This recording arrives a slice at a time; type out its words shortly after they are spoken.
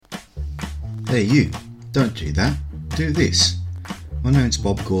Hey you, don't do that, do this. My name's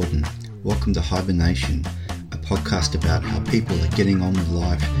Bob Gordon. Welcome to Hibernation, a podcast about how people are getting on with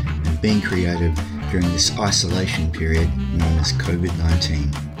life and being creative during this isolation period known as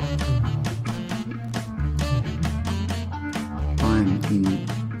COVID-19. I'm in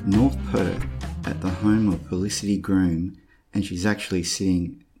North Perth at the home of Felicity, Groom, and she's actually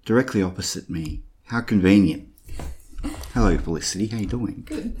sitting directly opposite me. How convenient. Hello Felicity, how you doing?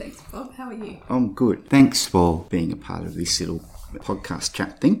 Good, thanks Bob. How are you? I'm good. Thanks for being a part of this little podcast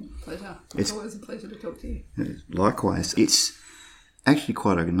chat thing. Pleasure. It's always a pleasure to talk to you. Likewise. It's actually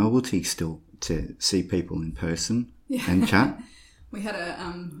quite a novelty still to see people in person and chat. We had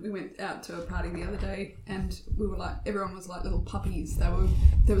we went out to a party the other day and we were like, everyone was like little puppies.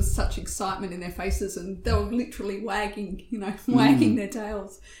 There was such excitement in their faces and they were literally wagging their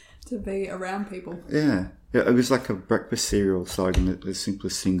tails to be around people. Yeah, it was like a breakfast cereal slogan that the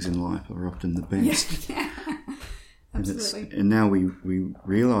simplest things in life are often the best. Yeah. Absolutely. And now we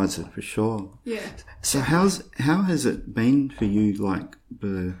realise it for sure. Yeah. So how has it been for you, like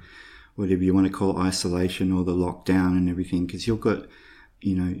the whatever you want to call it, isolation or the lockdown and everything? Because you've got,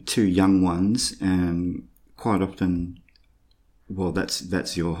 two young ones, and quite often, well,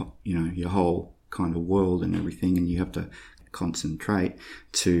 that's your your whole kind of world and everything, and you have to concentrate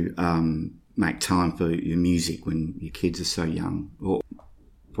to make time for your music when your kids are so young, or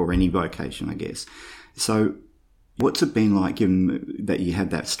for any vocation, I guess. So what's it been like, given that you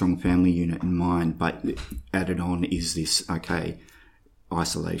had that strong family unit in mind, but added on is this,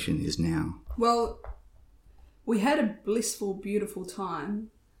 isolation is now? Well, we had a blissful, beautiful time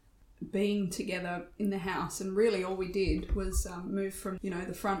being together in the house, and really all we did was move from,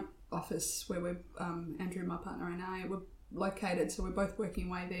 the front office where we're, Andrew, my partner, and I were located, so we're both working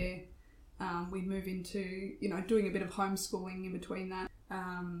away there. We move into, doing a bit of homeschooling in between that.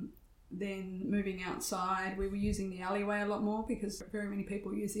 Then moving outside, we were using the alleyway a lot more because very many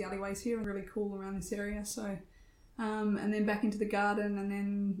people use the alleyways here and really cool around this area. So, and then back into the garden, and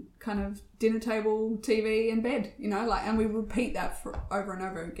then kind of dinner table, TV and bed, and we repeat that over and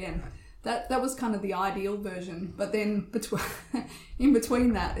over again. That was kind of the ideal version. But then in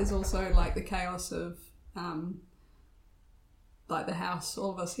between that is also like the chaos of like the house,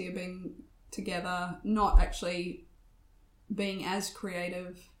 all of us here being together, not actually being as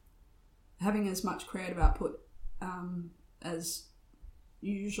creative, having as much creative output as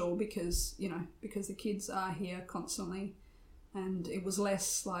usual because the kids are here constantly, and it was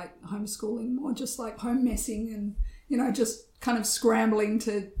less like homeschooling, more just like home messing and just kind of scrambling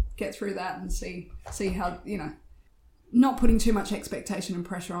to get through that and see how, not putting too much expectation and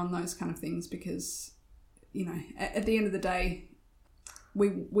pressure on those kind of things, because at the end of the day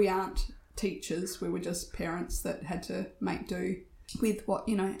we aren't teachers, we were just parents that had to make do with what,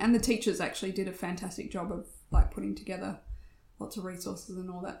 and the teachers actually did a fantastic job of like putting together lots of resources and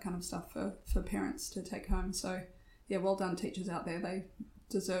all that kind of stuff for parents to take home. So yeah, well done teachers out there. They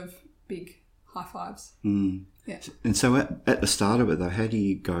deserve big high fives. Yeah. And so at the start of it though, how do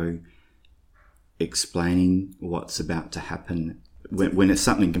you go explaining what's about to happen when it's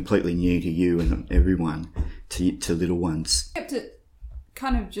something completely new to you and everyone, to little ones? Kept it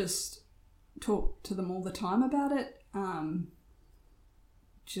kind of just talk to them all the time about it.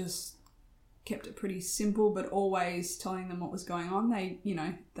 Just kept it pretty simple, but always telling them what was going on.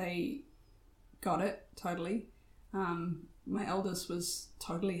 They got it totally. My eldest was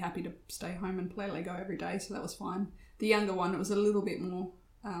totally happy to stay home and play Lego every day, so that was fine. The younger one, it was a little bit more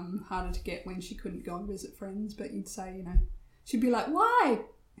harder to get when she couldn't go and visit friends, but you'd say, she'd be like, why?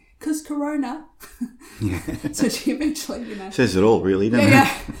 Because Corona. Yeah. So she eventually, says it all, really, doesn't it?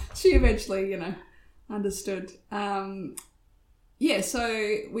 Yeah. She eventually, understood.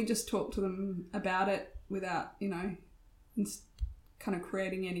 So we just talked to them about it without, kind of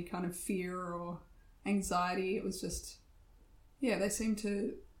creating any kind of fear or anxiety. It was just, they seemed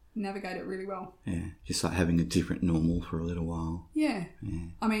to navigate it really well. Yeah, just like having a different normal for a little while. Yeah.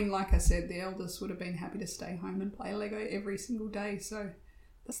 I mean, like I said, the eldest would have been happy to stay home and play Lego every single day, so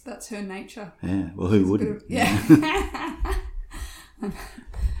that's her nature. Yeah, well, who wouldn't? Yeah.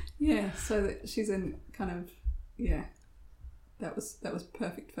 Yeah, so that she's in kind of, that was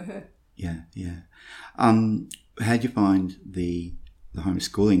perfect for her. Yeah. How'd you find the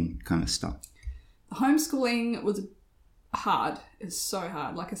homeschooling kind of stuff? Homeschooling was hard. It's so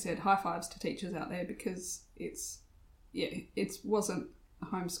hard. Like I said, high fives to teachers out there, because it wasn't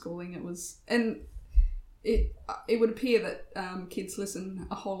homeschooling. It was, and it would appear that kids listen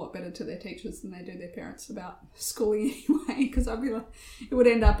a whole lot better to their teachers than they do their parents about schooling anyway, because I'd be like, it would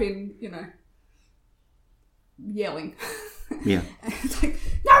end up in, yelling. Yeah. It's like,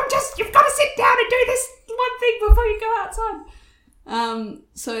 no, just, you've got to sit down outside.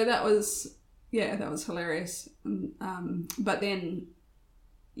 So that was hilarious. But then,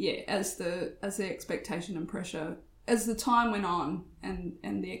 as the expectation and pressure, as the time went on,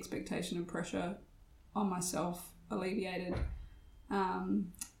 and the expectation and pressure on myself alleviated, I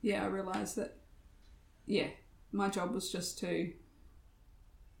realised that, my job was just to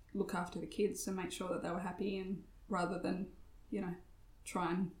look after the kids and make sure that they were happy, and rather than,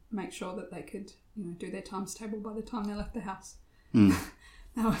 try and make sure that they could, do their times table by the time they left the house.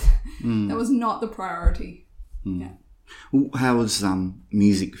 That was not the priority. Yeah. Well, how was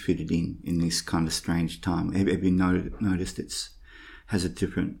music fitted in this kind of strange time? Have you noticed has a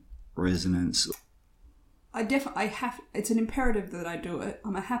different resonance? It's an imperative that I do it.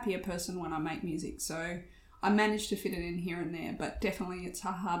 I'm a happier person when I make music, so I manage to fit it in here and there, but definitely it's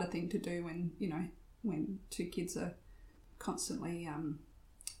a harder thing to do when two kids are constantly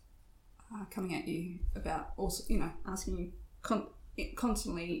coming at you about, also, asking you,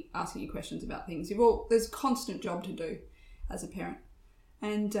 constantly asking you questions about things. There's a constant job to do as a parent,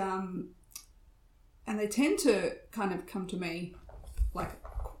 and they tend to kind of come to me, like,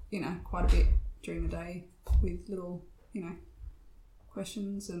 quite a bit during the day with little,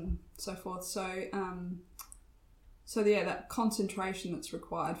 questions and so forth. So that concentration that's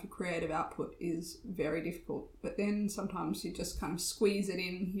required for creative output is very difficult. But then sometimes you just kind of squeeze it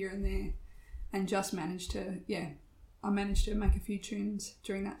in here and there, and just manage to, I managed to make a few tunes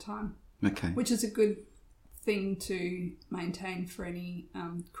during that time. Okay. Which is a good thing to maintain for any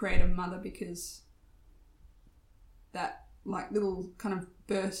creative mother, because that, like, little kind of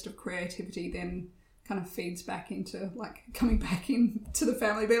burst of creativity then kind of feeds back into, like, coming back into the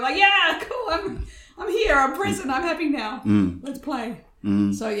family, being like, yeah, cool, I'm here, I'm present, I'm happy now, let's play.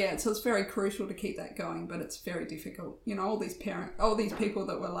 So so it's very crucial to keep that going, but it's very difficult. All these people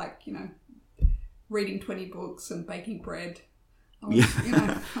that were like, reading 20 books and baking bread.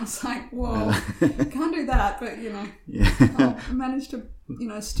 I was like, whoa, can't do that, but I managed to,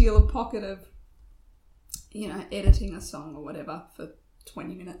 steal a pocket of, editing a song or whatever for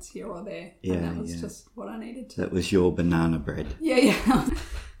 20 minutes here or there. And that was just what I needed to. That was your banana bread. Yeah.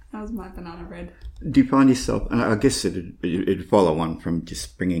 That was my banana bread. Do you find yourself, and I guess it'd follow on from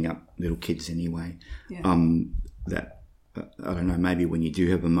just bringing up little kids anyway, that, I don't know, maybe when you do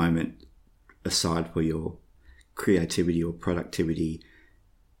have a moment aside for your creativity or productivity,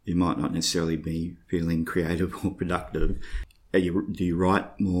 you might not necessarily be feeling creative or productive. Do you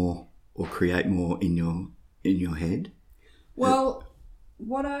write more or create more in your head? Well,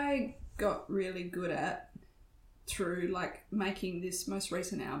 what I got really good at through, like, making this most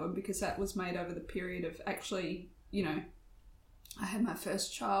recent album, because that was made over the period of, actually, I had my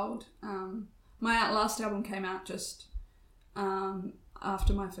first child. My last album came out just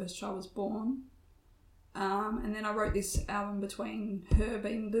after my first child was born. And then I wrote this album between her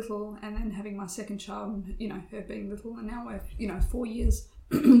being little and then having my second child, and, her being little, and now we're, 4 years,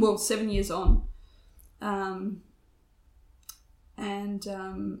 7 years on.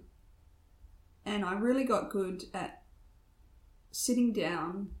 And I really got good at sitting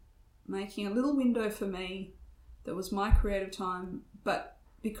down, making a little window for me that was my creative time. But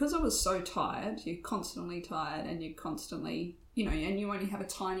because I was so tired, you're constantly tired, and you're constantly, and you only have a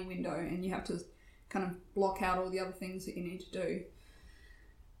tiny window, and you have to kind of block out all the other things that you need to do.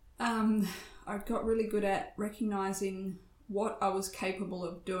 I got really good at recognising what I was capable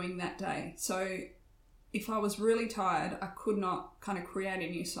of doing that day. So if I was really tired, I could not kind of create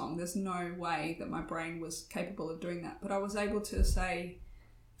a new song. There's no way that my brain was capable of doing that. But I was able to say,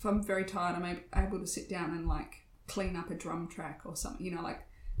 if I'm very tired, I'm able to sit down and, like, clean up a drum track or something. Like,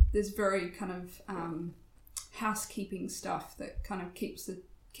 there's very kind of housekeeping stuff that kind of keeps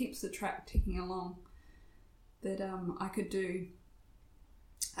the track ticking along that I could do.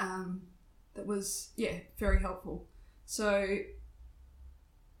 That was, very helpful. So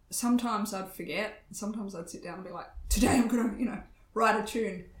sometimes I'd forget. Sometimes I'd sit down and be like, today I'm going to, write a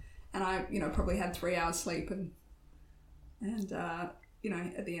tune. And I, probably had 3 hours sleep, and at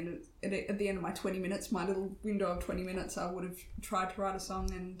the end of my 20 minutes, my little window of 20 minutes, I would have tried to write a song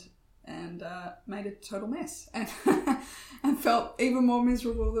and made a total mess and felt even more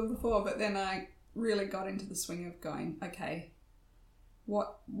miserable than before. But then I really got into the swing of going, okay,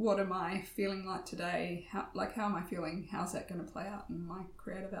 what am I feeling like today? How am I feeling? How's that going to play out in my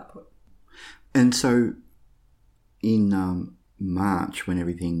creative output? And so in March, when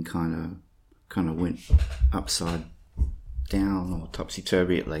everything kind of went upside down, or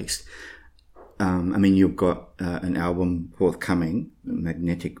topsy-turvy at least, you've got an album forthcoming,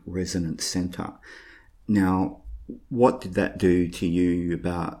 Magnetic Resonance Center. Now, what did that do to you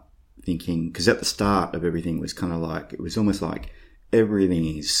about thinking, because at the start of everything was kind of like, it was almost like everything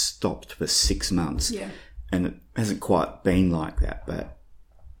is stopped for 6 months. Yeah. And it hasn't quite been like that, but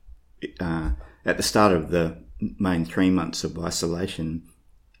at the start of the main 3 months of isolation,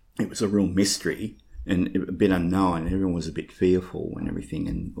 it was a real mystery and a bit unknown. Everyone was a bit fearful and everything,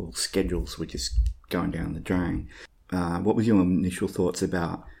 and all schedules were just going down the drain. What were your initial thoughts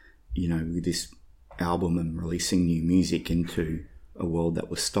about, with this album and releasing new music into a world that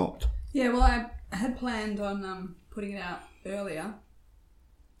was stopped? Yeah, well, I had planned on putting it out earlier.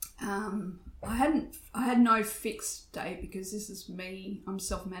 I had no fixed date because this is me. I'm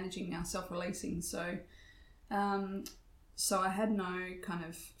self-managing now, self-releasing. So I had no kind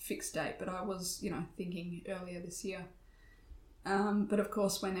of fixed date, but I was, thinking earlier this year. But of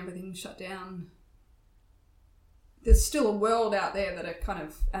course, when everything shut down, there's still a world out there that are kind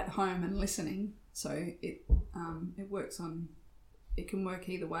of at home and listening. So it works on. It can work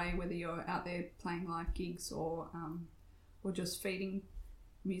either way, whether you're out there playing live gigs or just feeding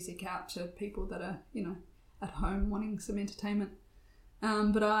music out to people that are, at home wanting some entertainment.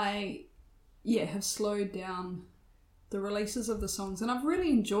 But I, have slowed down the releases of the songs, and I've really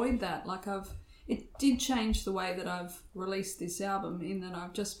enjoyed that. Like it did change the way that I've released this album, in that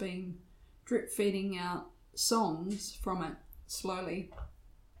I've just been drip feeding out songs from it slowly,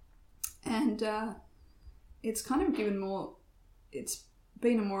 and it's kind of it's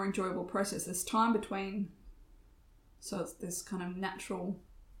been a more enjoyable process. There's time between, so it's this kind of natural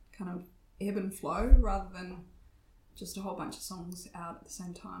kind of ebb and flow rather than just a whole bunch of songs out at the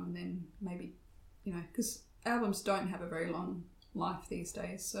same time, and then maybe, because albums don't have a very long life these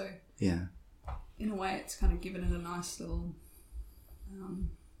days, so yeah, in a way it's kind of given it a nice little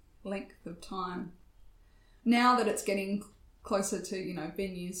length of time. Now that it's getting closer to,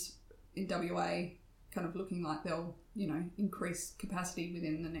 venues in WA kind of looking like they'll, increase capacity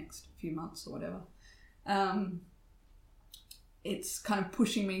within the next few months or whatever, it's kind of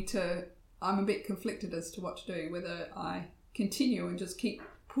pushing me to, I'm a bit conflicted as to what to do, whether I continue and just keep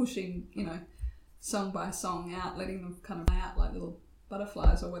pushing, song by song out, letting them kind of fly out like little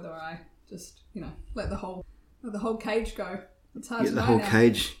butterflies, or whether I just, let the whole cage go. It's hard to know. The whole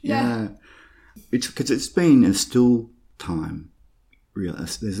cage, yeah. It's because it's been a still time, really.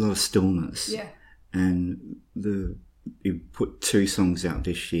 There's a lot of stillness. Yeah. And you put 2 songs out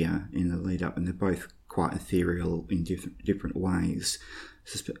this year in the lead up, and they're both quite ethereal in different ways.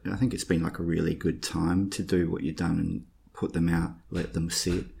 I think it's been like a really good time to do what you've done and put them out, let them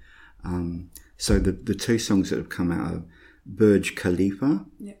sit. So the 2 songs that have come out are Burj Khalifa.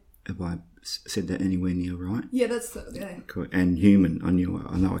 Yeah. Have I said that anywhere near right? Yeah, that's yeah. Cool. And Human. I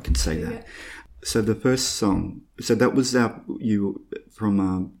know I can say that. Yeah. So the first song, so that was you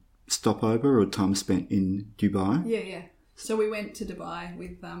from stopover or time spent in Dubai? Yeah. So we went to Dubai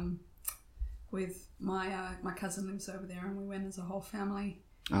with my cousin lives over there, and we went as a whole family.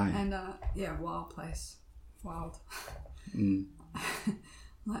 Oh, yeah. And wild place, wild, mm.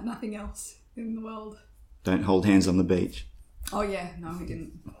 like nothing else in the world. Don't hold hands on the beach. Oh yeah, no, we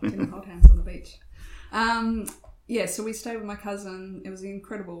didn't hold hands on the beach. So we stayed with my cousin. It was an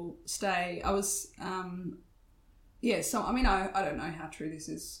incredible stay. I was, so I mean, I don't know how true this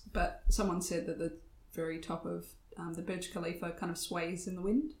is, but someone said that the very top of the Burj Khalifa kind of sways in the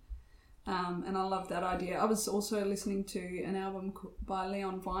wind. And I love that idea. I was also listening to an album by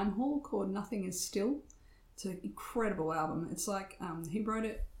Leon Vinehall called Nothing Is Still. It's an incredible album. It's like he wrote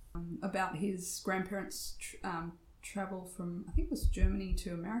it about his grandparents' travel from, I think it was Germany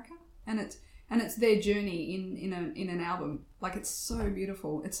to America, and it's their journey in an album. Like, it's so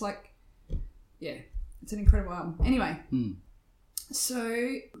beautiful. It's like, it's an incredible album. Anyway,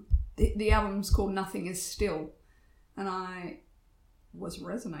 so the album's called Nothing Is Still, and I was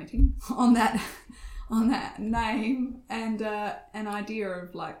resonating on that name and an idea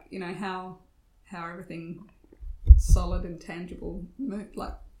of, like, how everything solid and tangible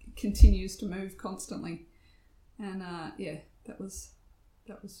continues to move constantly, and that was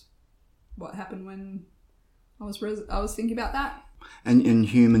what happened when I was thinking about that. And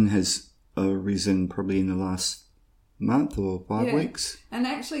Human has arisen probably in the last month or 5 weeks. And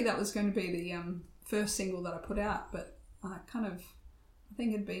actually, that was going to be the first single that I put out, but I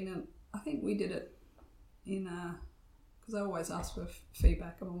think we did it in because I always ask for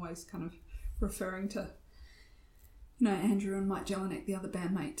feedback. I'm always kind of referring to Andrew and Mike Jelinek, the other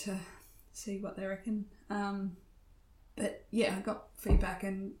bandmate, to see what they reckon. But yeah, I got feedback,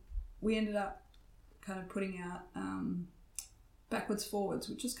 and we ended up kind of putting out Backwards Forwards,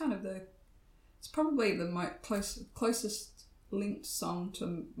 which is kind of it's probably the closest linked song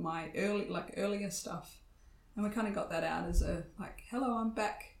to my earlier stuff, and we kind of got that out as a hello, I'm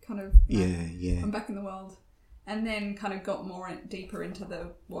back kind of yeah. I'm back in the world, and then kind of got deeper into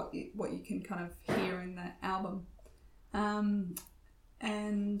the what you can kind of hear in the album,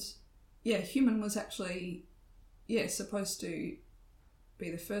 and Human was actually supposed to be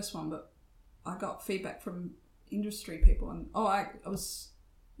the first one, but I got feedback from industry people, and I was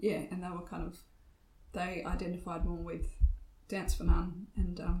and they identified more with Dance for None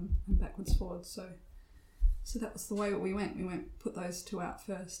and Backwards Forwards, so that was the way we went. We put those two out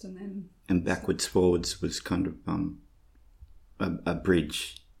first, and then... And Backwards Forwards was kind of a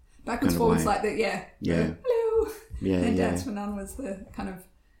bridge. Backwards Forwards, like the, hello! Yeah, and Dance for None was the kind of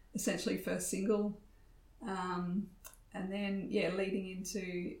essentially first single. And then, leading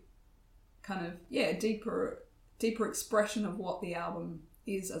into kind of, deeper expression of what the album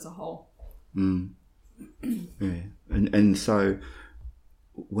is as a whole. Yeah. And so,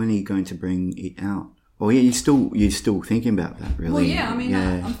 when are you going to bring it out? Oh yeah, you're still thinking about that, really. Well, yeah, I mean,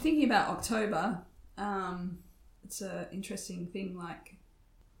 I'm thinking about October. It's an interesting thing. Like,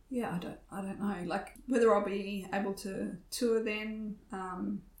 I don't know, like whether I'll be able to tour then.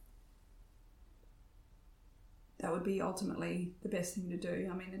 That would be ultimately the best thing to do.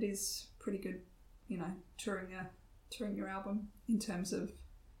 I mean, it is pretty good, touring your album in terms of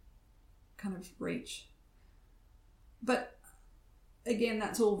kind of reach. But again,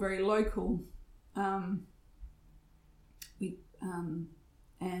 that's all very local. And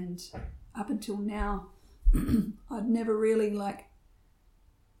up until now, I'd never really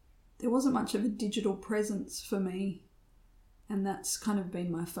there wasn't much of a digital presence for me, and that's kind of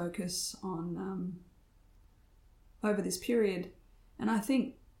been my focus on over this period. And I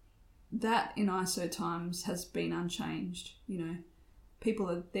think that in ISO times has been unchanged. People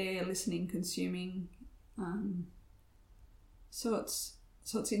are there listening, consuming. So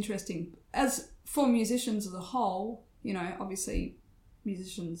it's interesting. As for musicians as a whole, obviously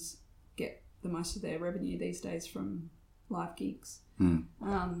musicians get the most of their revenue these days from live gigs.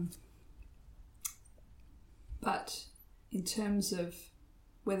 But in terms of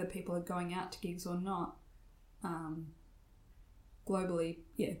whether people are going out to gigs or not, globally,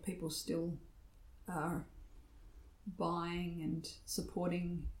 people still are buying and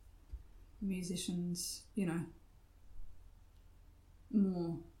supporting musicians,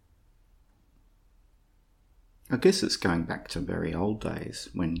 more. I guess it's going back to very old days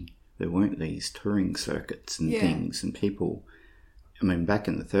when there weren't these touring circuits and things, and people, I mean, back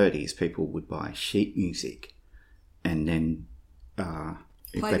in the 30s, people would buy sheet music, and then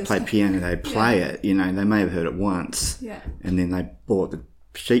if they play piano, they'd play it. They may have heard it once, and then they bought the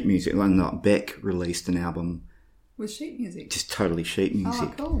sheet music. Like Beck released an album with sheet music, just totally sheet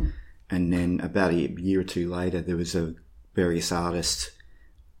music. Oh, cool! And then about a year or two later, there was a various artists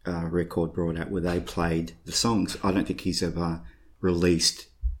record brought out where they played the songs. I don't think he's ever released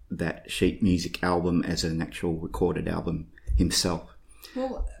that sheet music album as an actual recorded album himself.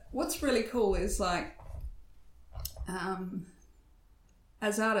 Well, what's really cool is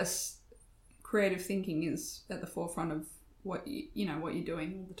as artists, creative thinking is at the forefront of what what you're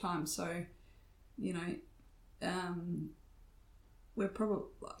doing all the time. So, we're probably,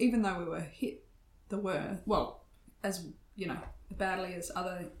 even though we were hit as badly as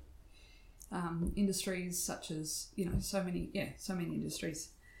other industries, such as so many industries,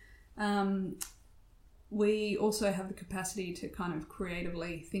 we also have the capacity to kind of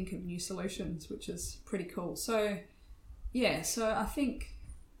creatively think of new solutions, which is pretty cool. So I think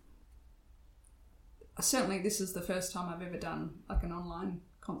certainly this is the first time I've ever done like an online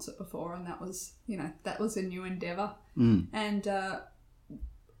concert before, and that was a new endeavour. And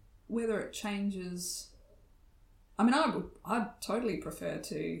whether it changes, I mean, I'd totally prefer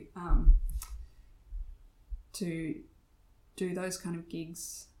to do those kind of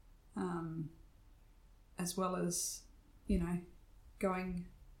gigs, as well as going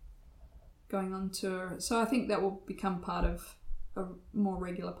on tour. So I think that will become part of a more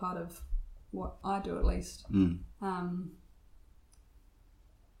regular part of what I do, at least.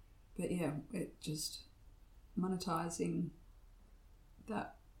 But it just monetizing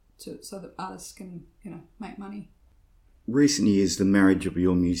that so that artists can make money. Recent years, the marriage of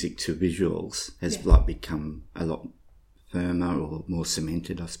your music to visuals has become a lot firmer or more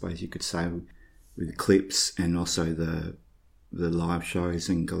cemented, I suppose you could say, with the clips, and also the live shows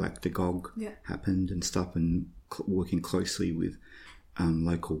and Galactagog happened and stuff, and working closely with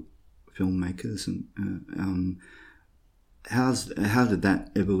local filmmakers. And how did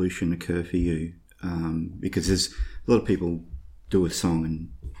that evolution occur for you? Because there's a lot of people do a song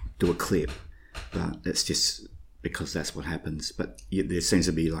and do a clip, but it's just because that's what happens. But there seems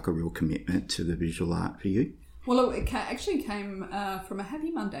to be like a real commitment to the visual art for you. Well, it actually came from a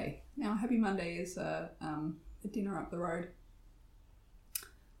Happy Monday. Now, Happy Monday is a dinner up the road.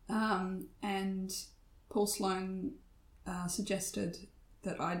 And Paul Sloan suggested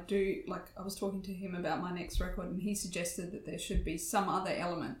that I do, like, I was talking to him about my next record, and he suggested that there should be some other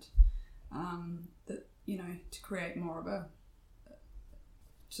element that, you know, to create more of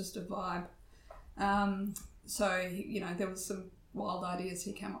just a vibe. So, you know, there was some wild ideas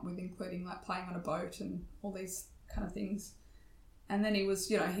he came up with, including like playing on a boat and all these kind of things. And then he was,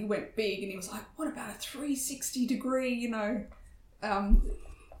 you know, he went big and he was like, what about a 360 degree, you know,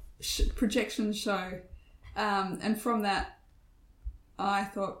 projection show? And from that, I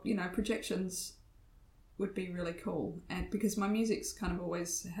thought, you know, projections would be really cool. And because my music's kind of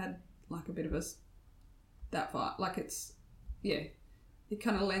always had like a bit of that vibe, like it's, yeah, it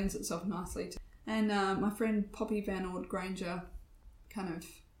kind of lends itself nicely to. And my friend Poppy Van Ord Granger kind of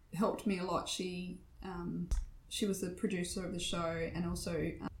helped me a lot. She was the producer of the show and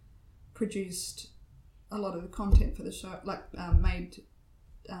also produced a lot of the content for the show, like made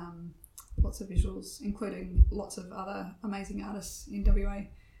lots of visuals, including lots of other amazing artists in WA.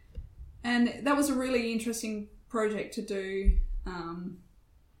 And that was a really interesting project to do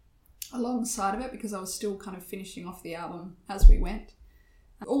alongside of it, because I was still kind of finishing off the album as we went.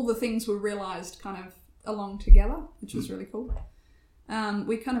 All the things were realised kind of along together, which was really cool.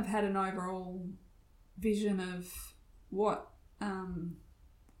 We kind of had an overall vision of what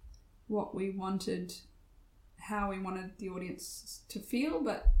we wanted, how we wanted the audience to feel,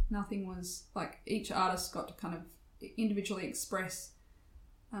 but nothing was like, each artist got to kind of individually express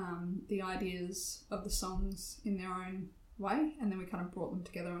the ideas of the songs in their own way, and then we kind of brought them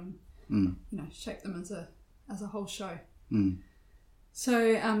together and you know, shaped them as a whole show.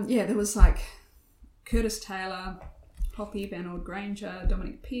 So there was like Curtis Taylor, Poppy Van Ord Granger,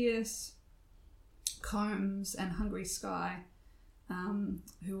 Dominic Pearce, Combs and Hungry Sky,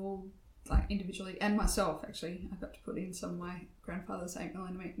 who all like individually, and myself actually, I got to put in some of my grandfather's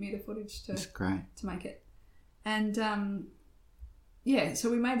 8mm footage to make it. And so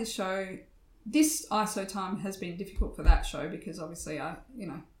we made this show. This ISO time has been difficult for that show because obviously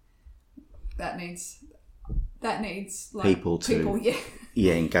that needs like people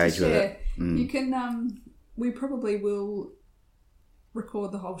engage with it. You can we probably will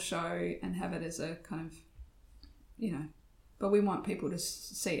record the whole show and have it as a kind of, you know, but we want people to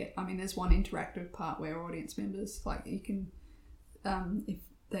see it. I mean, there's one interactive part where audience members, like, you can if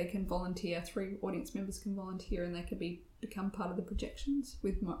they can volunteer, 3 audience members can volunteer and they can become part of the projections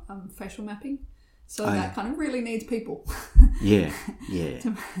with facial mapping. So that kind of really needs people. Yeah,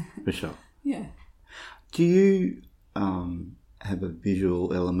 for sure. Yeah. Do you have a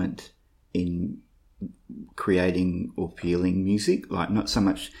visual element in creating or feeling music? Like, not so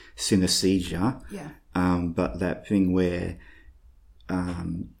much synesthesia, but that thing where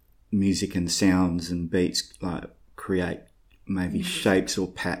music and sounds and beats like create maybe shapes or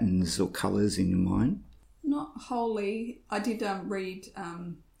patterns or colours in your mind? Not wholly. I did read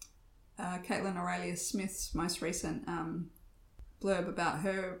Caitlin Aurelius Smith's most recent blurb about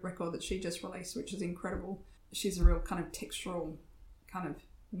her record that she just released, which is incredible. She's a real kind of textural kind of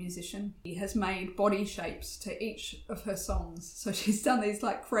musician. She has made body shapes to each of her songs. So she's done these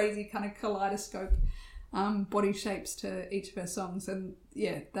like crazy kind of kaleidoscope body shapes to each of her songs. And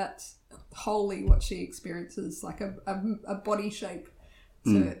yeah, that's wholly what she experiences, like a body shape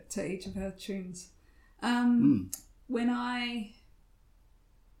to each of her tunes. When I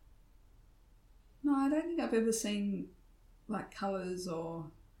don't think I've ever seen like colours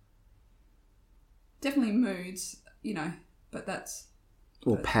or definitely moods, you know, but that's...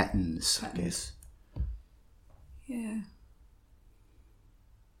 Or patterns, I guess. Yeah.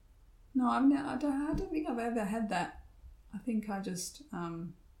 No, I don't think I've ever had that. I think I just,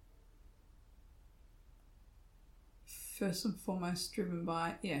 first and foremost, driven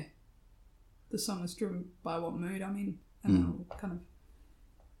by, the song is driven by what mood I'm in, and I'll kind of,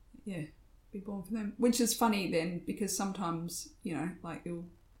 be born for them. Which is funny then, because sometimes, you know, like you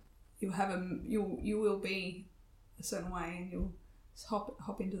will be a certain way, and you'll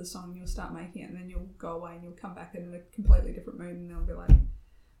hop into the song and you'll start making it, and then you'll go away and you'll come back in a completely different mood, and they'll be like,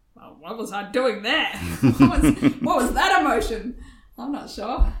 well, what was I doing there? What was that emotion? I'm not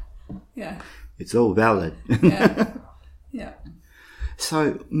sure. Yeah. It's all valid. Yeah.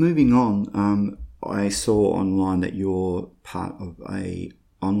 So moving on, I saw online that you're part of a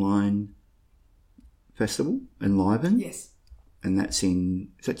online festival, Enliven. Yes. And is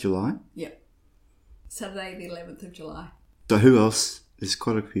that July? Yeah. Saturday the 11th of July. So who else? There's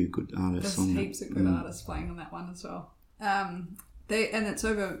quite a few good artists on that. There's heaps of good artists playing on that one as well. And it's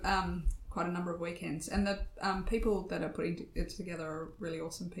over quite a number of weekends, and the people that are putting it together are really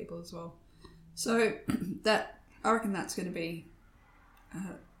awesome people as well. So I reckon that's going to be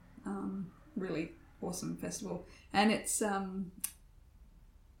a really awesome festival, and it's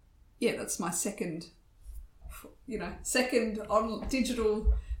that's my second on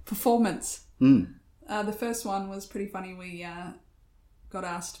digital performance. The first one was pretty funny. We got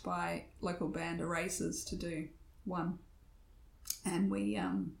asked by local band Erasers to do one, and we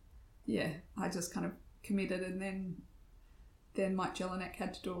I just kind of committed, and then Mike Jelinek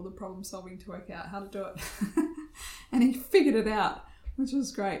had to do all the problem solving to work out how to do it. And he figured it out, which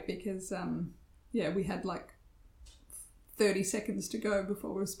was great because we had like 30 seconds to go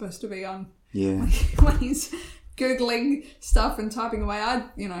before we were supposed to be on. Yeah. When he's Googling stuff and typing away,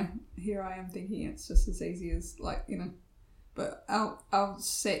 here I am thinking it's just as easy as but our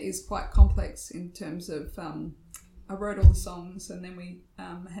set is quite complex in terms of I wrote all the songs, and then we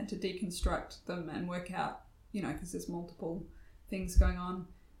had to deconstruct them and work out, because there's multiple things going on.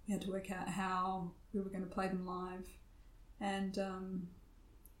 We had to work out how we were going to play them live, and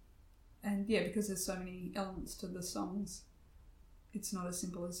because there's so many elements to the songs, it's not as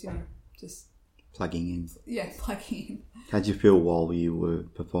simple as just plugging in. Yeah, plugging in. How'd you feel while you were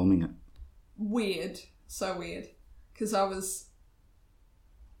performing it? Weird, so weird, because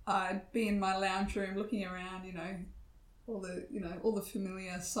I'd be in my lounge room looking around, all the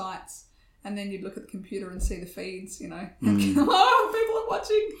familiar sights, and then you'd look at the computer and see the feeds, and people are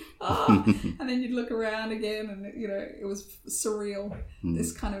watching, and then you'd look around again, and it was surreal.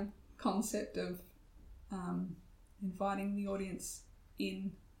 This kind of concept of inviting the audience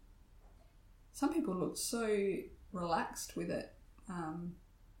in. Some people looked so relaxed with it.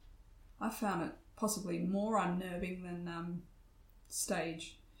 I found it possibly more unnerving than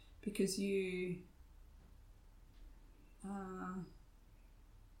stage, because you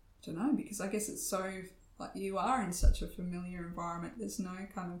don't know, because I guess it's so you are in such a familiar environment. There's no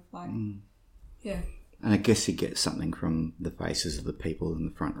kind of and I guess you get something from the faces of the people in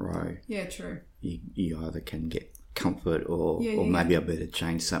the front row. Yeah, true. You either can get comfort or maybe I better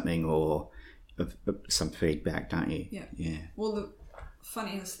change something or some feedback, don't you? Yeah. Well, the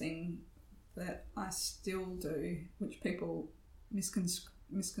funniest thing that I still do, which people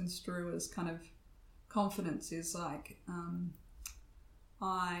misconstrue as kind of confidence, is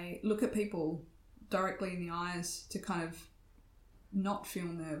I look at people directly in the eyes to kind of not feel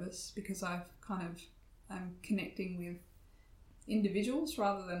nervous, because I'm connecting with individuals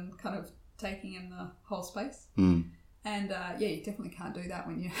rather than kind of taking in the whole space. And you definitely can't do that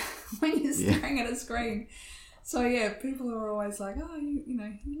when you're staring at a screen. So people are always like, oh, you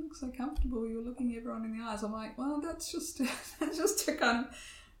look so comfortable, you're looking everyone in the eyes. I'm like, well, that's just to kind of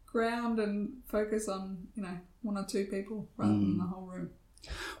ground and focus on one or two people rather than the whole room.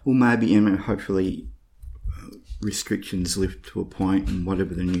 Well, maybe hopefully restrictions lift to a point, and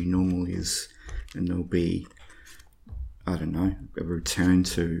whatever the new normal is, and there'll be, I don't know, a return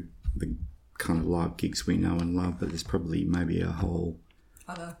to the kind of live gigs we know and love, but there's probably maybe a whole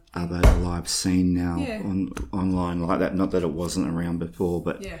other live scene now online like that. Not that it wasn't around before,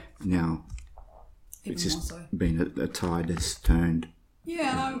 but now even it's just more so. been a tide has turned.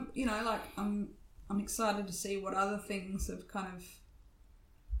 Yeah, and I'm excited to see what other things have kind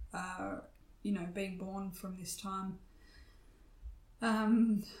of being born from this time.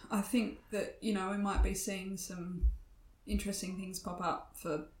 I think that we might be seeing some interesting things pop up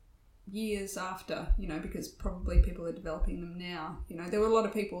for years after, because probably people are developing them now. There were a lot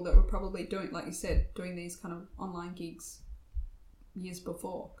of people that were probably doing, like you said, doing these kind of online gigs years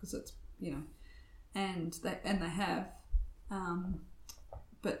before, because it's and they have,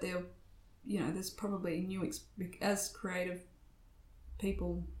 but they're there's probably new as creative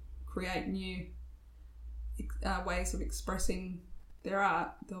people create new ways of expressing their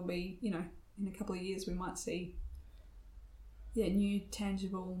art. There'll be in a couple of years we might see new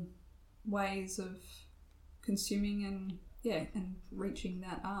tangible ways of consuming and reaching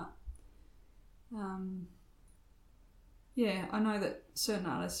that art. I know that certain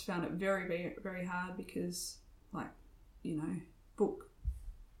artists found it very, very, very hard because, book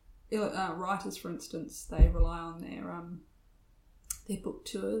writers, for instance, they rely on their book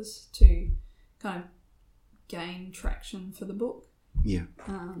tours to kind of gain traction for the book. Yeah.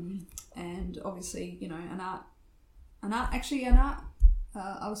 And obviously, an art.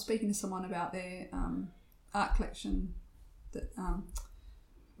 I was speaking to someone about their art collection that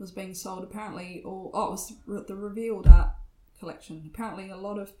was being sold apparently, it was the revealed art collection. Apparently a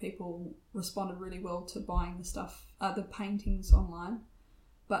lot of people responded really well to buying the stuff, the paintings online,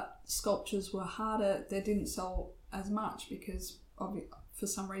 but sculptures were harder. They didn't sell as much because for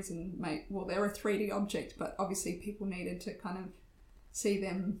some reason they're a 3D object, but obviously people needed to kind of see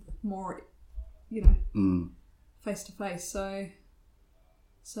them more, face to face.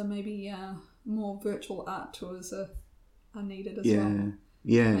 So maybe more virtual art tours are needed as well.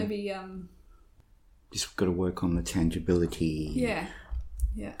 Yeah. Maybe just got to work on the tangibility. Yeah.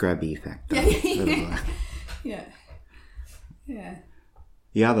 Grabby factor. Yeah.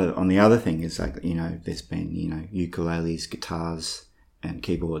 On the other thing is there's been, ukuleles, guitars and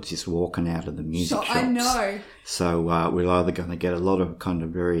keyboards just walking out of the music shops. I know. So we're either going to get a lot of kind of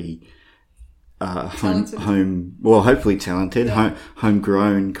very hopefully talented,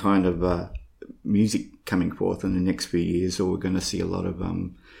 homegrown kind of music coming forth in the next few years, or we're going to see a lot of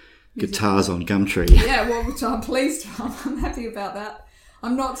guitars on Gumtree. Yeah, well, which I'm pleased. I'm happy about that.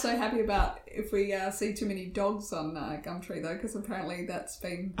 I'm not so happy about if we see too many dogs on Gumtree though, because apparently that's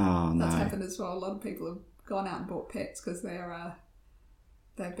happened as well. A lot of people have gone out and bought pets because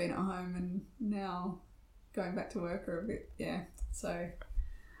they've been at home and now going back to work are a bit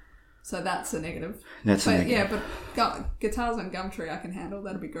So that's a negative. Yeah, but guitars on Gumtree I can handle.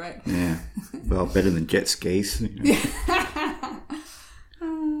 That'd be great. Yeah, well, better than jet skis.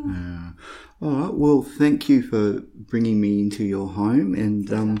 All right. Well, thank you for bringing me into your home,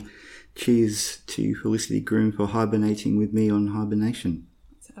 and cheers to Felicity Groom for hibernating with me on Hibernation.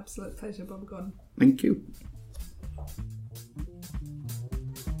 It's an absolute pleasure, Bob Gordon. Thank you.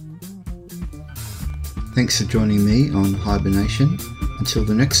 Thanks for joining me on Hibernation. Until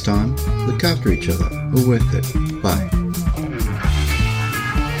the next time, look after each other. We're worth it. Bye.